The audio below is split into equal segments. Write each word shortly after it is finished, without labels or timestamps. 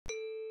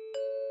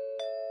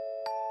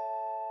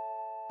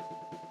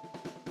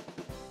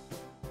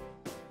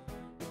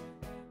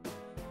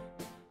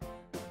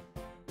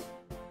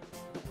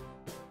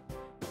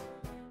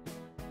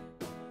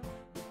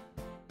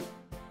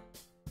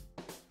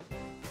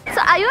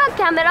are you a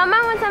cameraman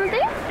or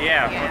something?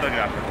 Yeah,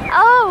 photographer.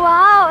 Oh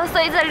wow, so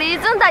is the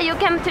reason that you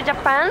came to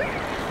Japan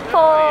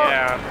for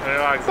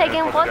relax.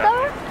 taking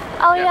photos?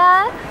 Oh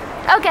yeah?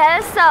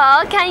 Okay, so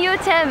can you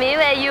tell me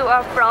where you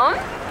are from?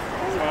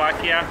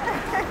 Slovakia.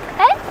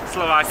 Hey?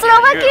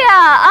 Slovakia.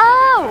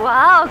 Oh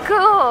wow,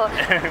 cool.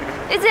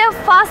 Is it your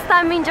first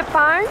time in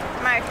Japan?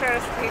 My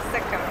first is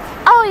second.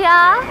 Oh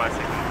yeah? My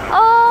second time.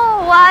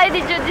 Oh, why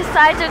did you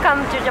decide to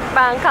come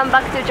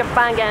back to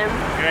Japan again?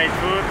 Great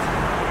food.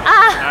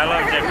 Ah. I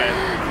love Japan.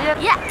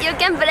 Yeah, you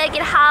can break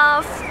it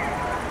half.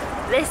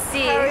 Let's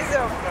see. How is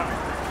it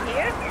from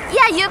here?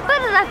 Yeah, you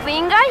put the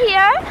finger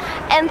here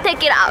and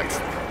take it out.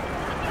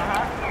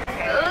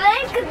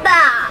 Like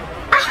that.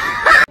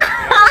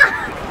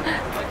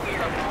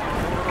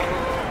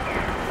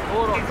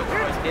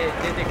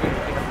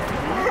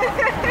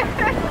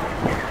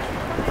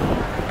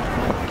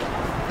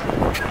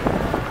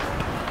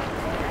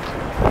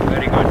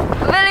 Very good.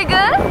 Very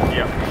good?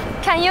 Yeah.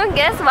 Can you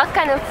guess what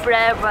kind of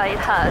flavor it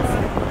has?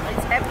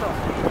 It's apple.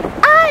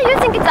 Ah, you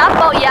think it's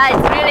apple? Yeah,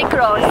 it's really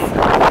close.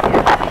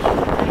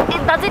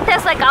 Does it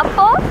taste like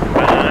apple?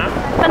 Banana.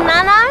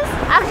 Bananas?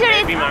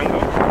 Actually, Maybe mango.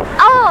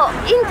 oh,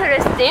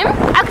 interesting.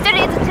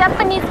 Actually, it's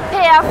Japanese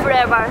pear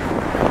flavor.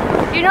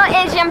 You know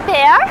Asian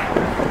pear?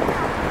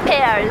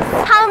 Pears.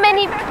 How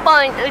many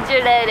points would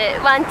you rate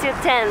it? 1 to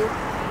 10.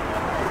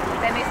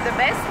 Then it's the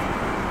best.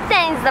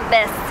 10 is the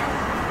best.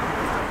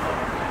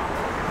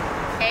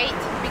 8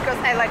 because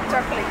I like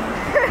chocolate.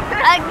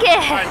 Okay.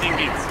 I think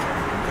it's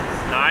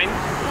 9.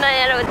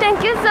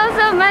 Thank you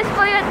so much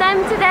for your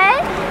time today.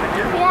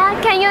 Yeah,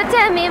 can you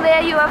tell me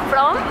where you are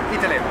from?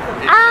 Italy.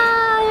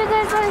 Ah, you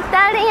guys are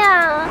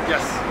Italian.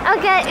 Yes.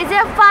 Okay, is it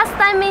your first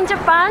time in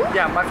Japan?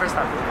 Yeah, my first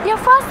time. Your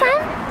first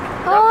time?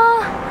 Oh,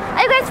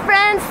 are you guys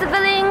friends,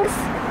 siblings?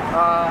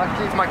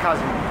 Actually, it's my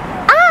cousin.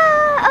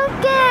 Ah,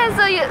 okay.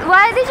 So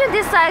why did you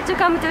decide to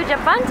come to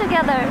Japan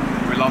together?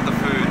 We love the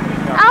food.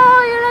 Oh,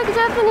 you like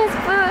Japanese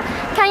food.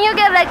 Can you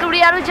get like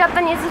real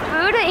Japanese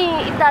food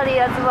in Italy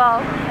as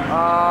well?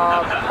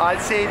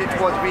 I'd say that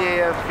what we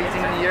have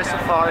eaten here so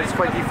far is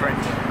quite different.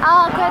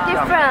 Oh, quite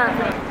different.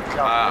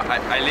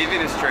 I live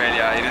in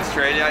Australia. In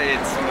Australia,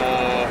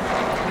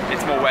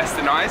 it's more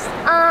westernized.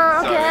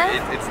 Okay.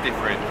 So it's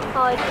different.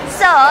 Oh,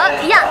 so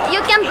yeah,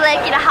 you can break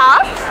it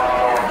half.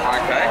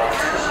 Okay.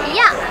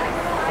 Yeah.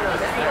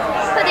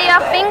 Put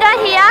your finger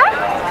here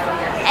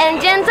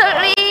and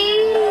gently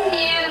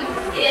you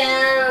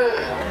can.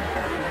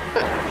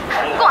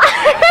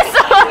 I'm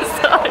so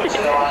sorry.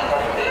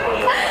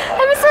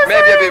 I'm so sorry.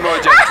 Maybe a bit more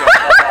gentle.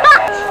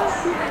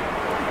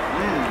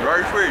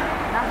 Very fruity.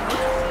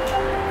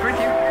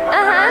 Pretty.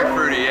 Very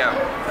fruity, yeah.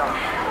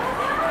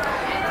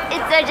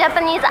 It's a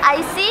Japanese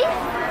icy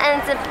and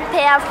it's a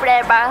pear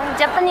flavor.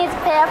 Japanese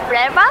pear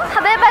flavor.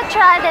 Have you ever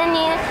tried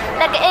any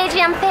like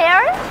Asian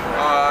pear?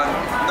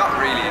 Not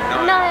really,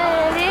 no. No,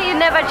 really? You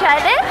never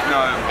tried it?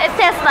 No. It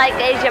tastes like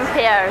Asian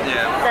pear.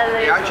 Yeah. So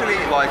It actually,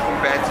 like,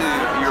 compared to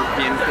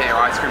European pear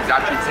ice creams, it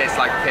actually tastes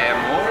like pear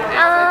more.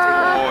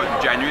 It's more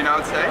genuine, I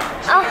would say.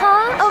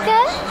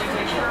 Okay.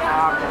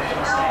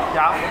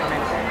 Yeah.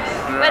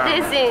 What do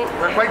you think?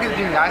 We're quite good at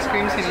doing ice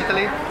creams in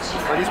Italy,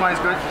 but this one is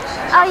good.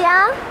 Oh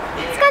yeah?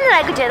 It's kind of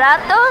like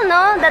gelato,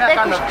 no? The Yeah,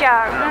 kind of.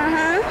 texture.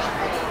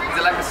 Is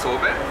it like a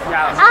sorbet?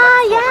 Yeah.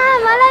 Ah yeah,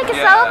 more like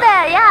Yeah.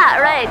 sorbet.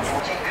 Yeah, right.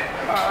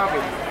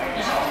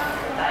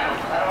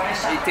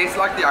 It tastes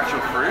like the actual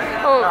fruit.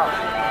 Oh.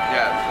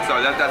 Yeah, so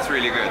that's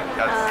really good.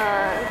 That's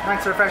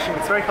It's refreshing.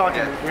 It's very hot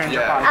here in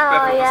yeah. Japan. It's Oh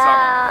perfect for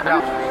yeah.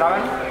 Yeah.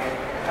 Seven?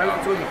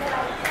 It's good.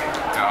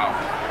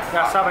 summer.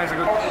 Yeah, 7 is a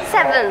good.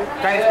 7.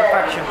 10 is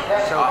perfection.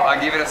 So I'll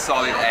give it a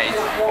solid 8.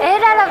 8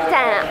 out of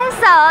 10.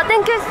 So,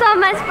 thank you so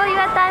much for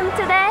your time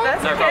today.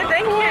 That's okay,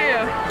 thank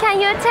you.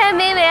 Can you tell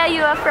me where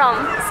you are from?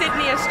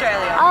 Sydney,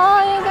 Australia.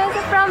 Oh, you guys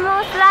are from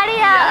Australia.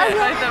 Yes,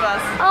 Okay. both of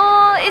us.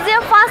 Oh, is it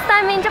your first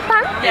time in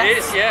Japan? Yes. It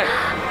is,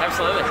 yeah,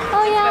 absolutely.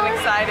 Oh, It's yeah. been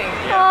exciting.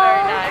 Oh.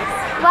 Very nice.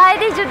 Why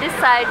did you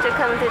decide to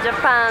come to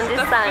Japan this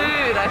The time?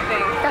 food, I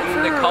think. The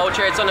food. The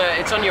culture, it's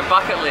on your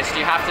bucket list.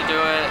 You have to do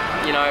it,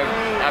 you know,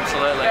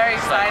 absolutely. Very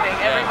So, exciting.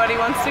 yeah. Everybody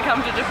wants to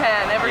come to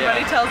Japan.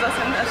 Everybody Yeah. tells us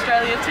in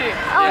Australia too.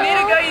 Oh. You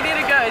need to go, you need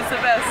to go. It's the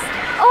best.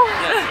 Oh,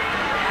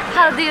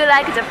 how do you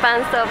like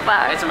Japan so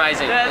far? It's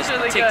amazing. Yeah, it's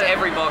really ticked good.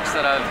 every box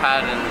that I've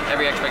had and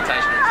every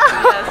expectation.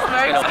 Yes,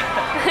 very been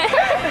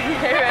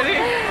Okay, ready?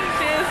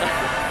 Cheers.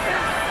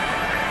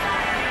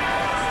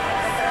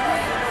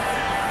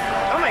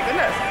 Oh my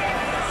goodness.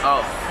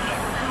 Oh,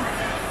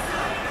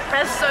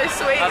 That's so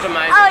sweet. that's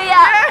amazing. Oh,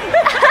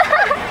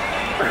 yeah.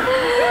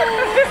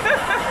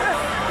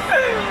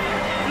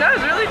 No,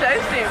 it's really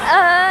tasty.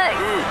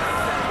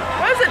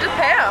 What is it? Just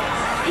pear?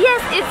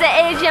 Yes, it's the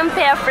Asian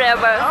pear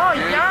flavor. Oh,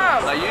 Beautiful.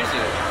 yum. They use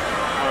it.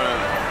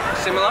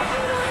 Similar?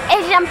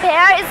 Asian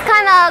pear is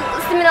kind of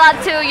similar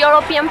to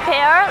European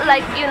pear.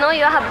 Like, you know,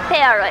 you have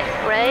pear,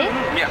 right?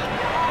 Yeah.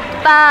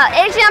 But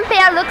Asian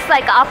pear looks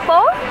like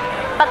apple,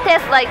 but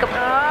tastes like a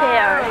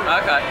pear.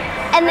 Okay.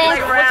 And then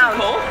Like What's round.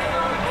 it called?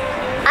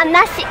 a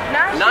nashi.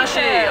 Nashi.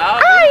 pear. Oh,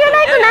 Ah, you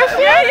like yeah.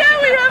 nashi? Yeah,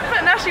 we have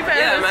nashi pears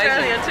Yeah, in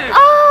amazing. Australia too.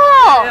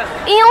 Oh,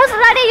 In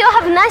Australia, you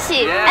have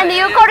nashi, and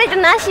you call it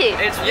nashi.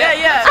 It's Yeah.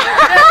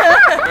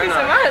 Very Thank you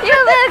so nice. much.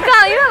 You're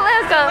welcome. You're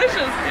welcome.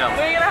 Delicious. Yeah.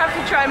 We're gonna have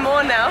to try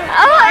more now.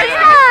 Oh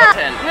yeah.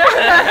 10.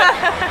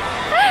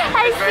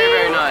 I Very,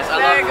 very see. nice.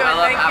 Very good, I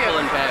love thank apple you.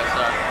 and pear,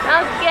 so.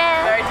 Okay.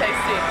 Very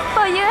tasty.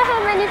 For you, how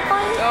many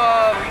points?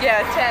 Oh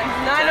yeah, 10.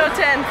 9 or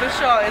 10 for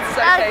sure. It's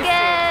so tasty.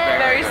 Okay.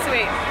 Very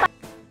sweet.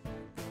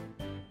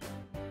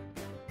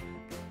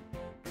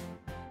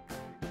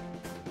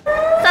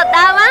 So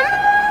that one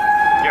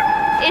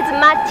Yeah. is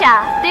matcha.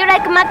 Do you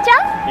like matcha?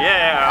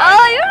 Yeah.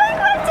 Oh, you like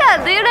matcha.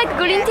 Do you like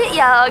green tea?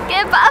 Yeah,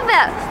 okay,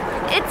 perfect.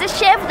 It's a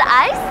shaved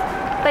ice,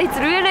 but it's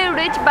really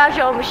rich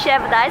version of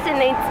shaved ice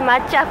and it's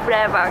matcha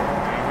flavor.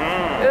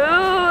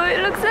 Ooh, it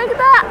looks like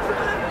that.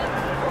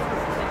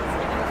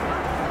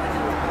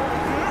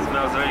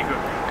 Smells very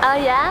good. Oh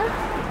yeah?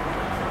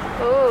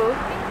 Ooh.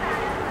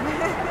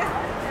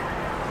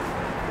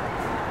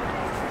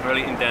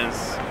 Really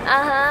intense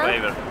Uh-huh.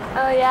 flavor.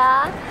 Oh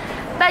yeah.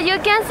 But you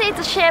can see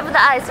it's shaved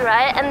ice,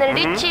 right? And then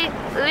rich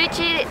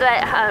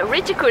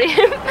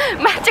cream,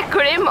 matcha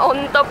cream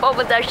on top of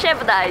the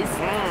shaved ice.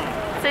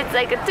 So it's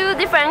like two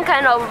different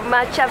kind of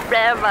matcha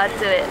flavor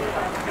to it.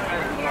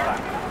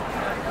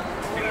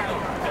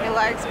 He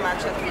likes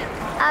matcha.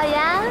 Oh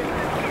yeah?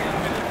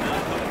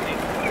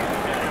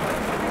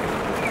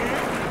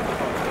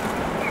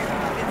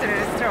 It's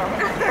really strong.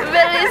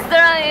 Very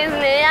strong,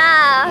 isn't it?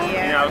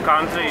 Yeah. In our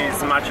country,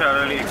 is matcha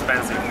really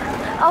expensive.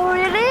 Oh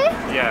really?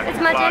 Yeah. It's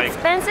much like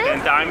expensive?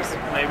 10 times,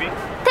 maybe.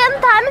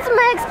 10 times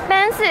more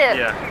expensive.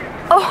 Yeah.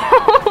 Oh.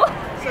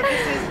 So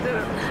this is the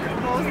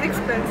most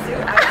expensive.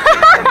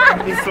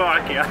 In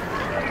Slovakia.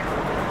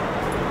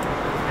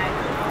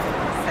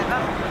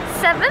 7.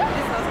 7?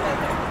 This was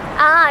better.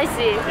 Ah, I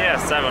see. Yeah,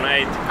 7,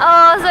 8.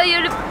 Oh, so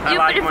you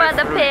like prefer my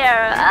the fruit.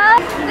 pear.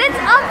 Let's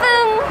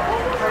open.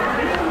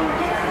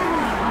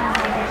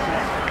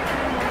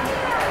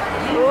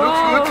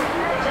 Looks good.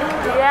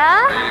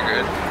 Yeah? Really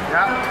good.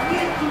 Yeah.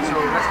 So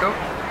let's go.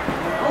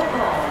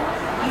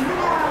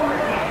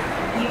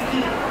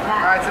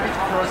 It's a bit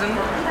frozen.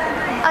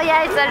 Oh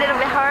yeah, it's a little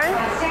bit hard.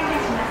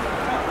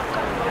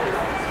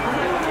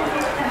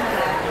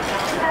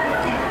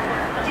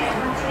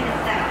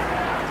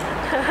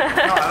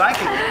 No, I like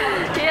it.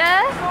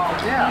 Yeah?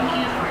 Yeah.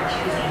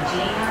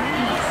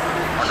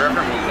 My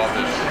girlfriend will love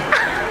this.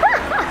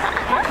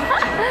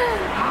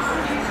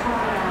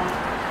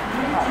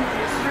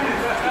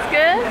 It's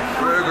good?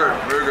 Really good,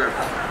 really good.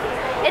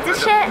 It's a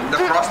shit. The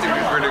frosting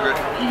is really good.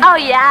 Oh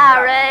yeah,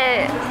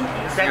 right.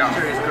 The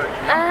texture is good.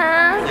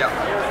 Uh-huh. Yeah.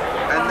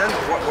 And then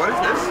what is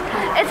this?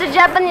 It's a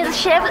Japanese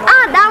chef.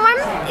 Ah, that one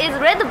is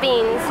red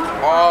beans.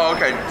 Oh,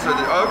 okay. So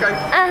okay.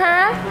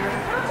 Uh-huh.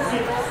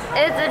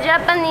 It's a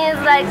Japanese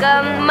like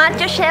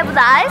matcha shaved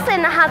ice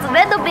and it has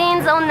red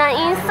beans on the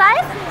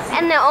inside,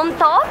 and then on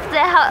top they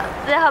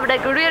have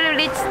like really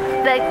rich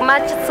like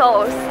matcha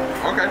sauce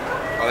Okay.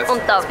 Oh, that's, on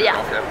top. that's good Yeah.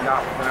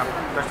 enough, Yeah.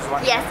 That's just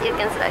one. Yes, you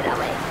can slide that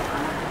way.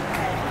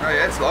 Oh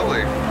yeah, it's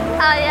lovely.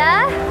 Oh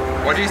yeah.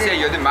 What do you say?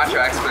 You're the matcha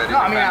expert in No,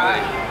 I the mean,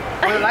 family.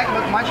 what I like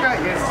about matcha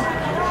is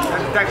the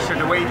texture,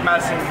 the way it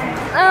melts in.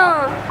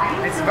 Oh.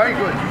 It's very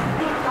good.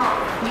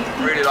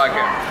 Really like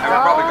it. And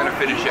we're probably gonna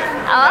finish it.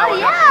 Oh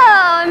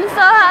yeah, I'm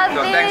so happy.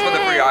 So thanks for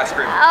the free ice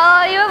cream.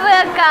 Oh, you're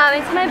welcome.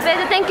 It's my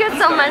pleasure. Thank you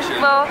so much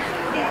Delicious.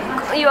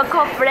 for your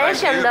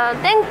cooperation. Thank you. Though.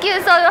 Thank you.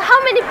 So how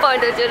many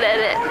points did you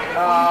rate it?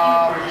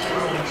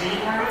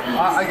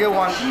 I get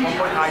one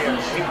point higher.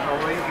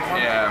 Probably.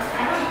 Yeah.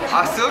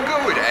 I'll still go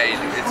with 8.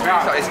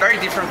 It's very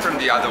different from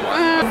the other one.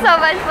 So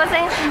much for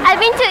saying. I've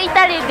been to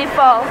Italy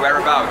before.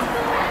 Whereabouts?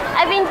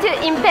 I've been to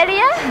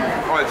Imperia.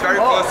 Oh, it's very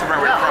close to where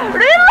we're from.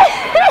 Really?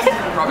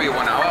 Probably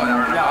 1 hour,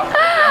 hour and a half.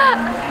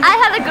 I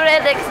had a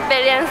great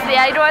experience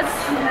there. It was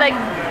like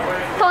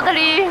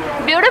totally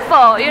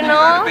beautiful, you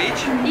know? to the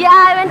beach? Yeah,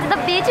 I went to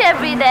the beach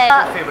every day.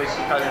 Favorite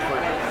Italian food.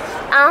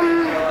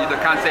 You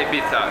can't say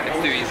pizza.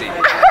 It's too easy.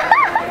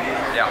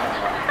 Yeah.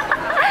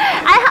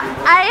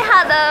 I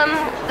had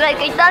like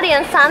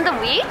Italian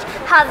sandwich,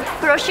 has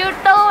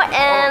prosciutto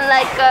and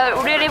like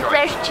really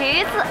fresh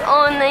cheese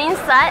on the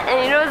inside, and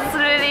it was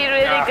really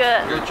Yeah,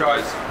 good. Good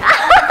choice.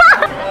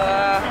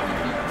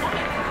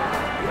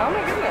 Oh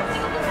my goodness.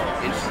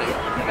 Interesting.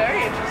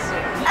 Very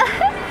interesting.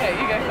 Okay,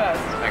 you go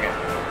first. Okay.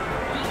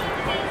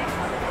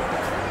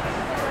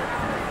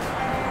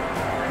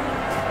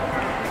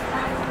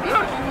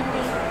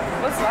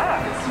 What's that?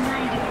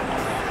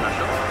 Not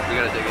sure. We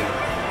gotta dig in.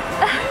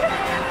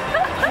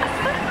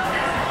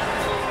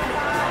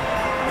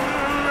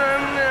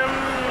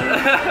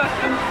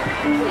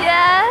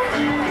 Yeah.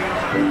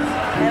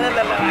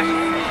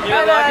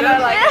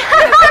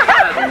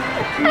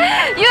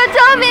 You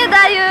told me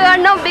that you are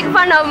not big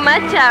fan of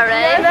matcha,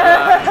 right?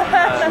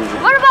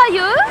 What about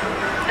you?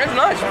 It's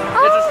nice.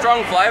 It's a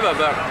strong flavor,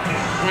 but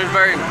it's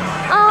very.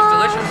 It's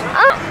delicious.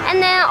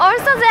 And then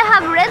also they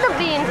have red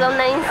beans on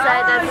the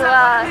inside as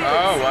well.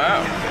 Oh wow.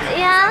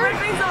 Yeah.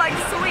 Things are like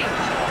sweet.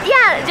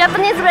 Yeah,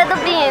 Japanese red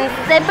beans.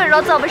 They put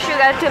lots of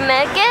sugar to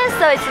make it,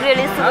 so it's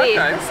really sweet.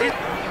 Okay.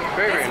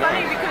 Very It's nice.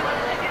 funny because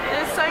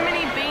there's so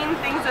many bean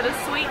things that are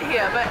sweet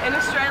here, but in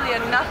Australia,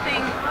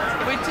 nothing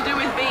to do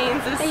with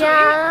beans is sweet.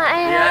 Yeah,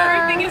 I know.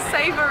 Everything is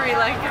savory,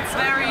 like it's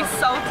very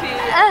salty.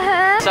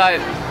 So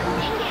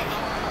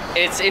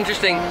it's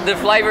interesting. The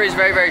flavor is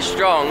very, very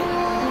strong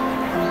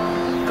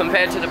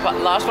compared to the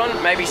last one.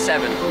 Maybe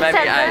 7, maybe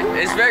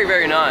 8. It's very,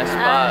 very nice,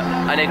 but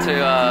I need to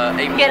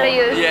eat Get more.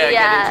 used to it,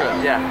 Get into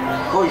it. Yeah.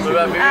 What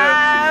about you?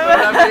 What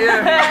about you?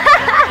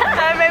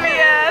 Maybe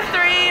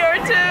 3 or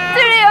 2. 3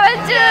 or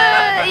 2.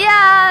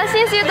 Yeah,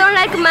 since you don't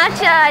like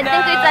matcha, I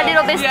think it's a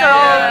little bit strong.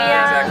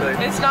 Yeah,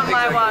 exactly. It's not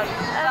my one.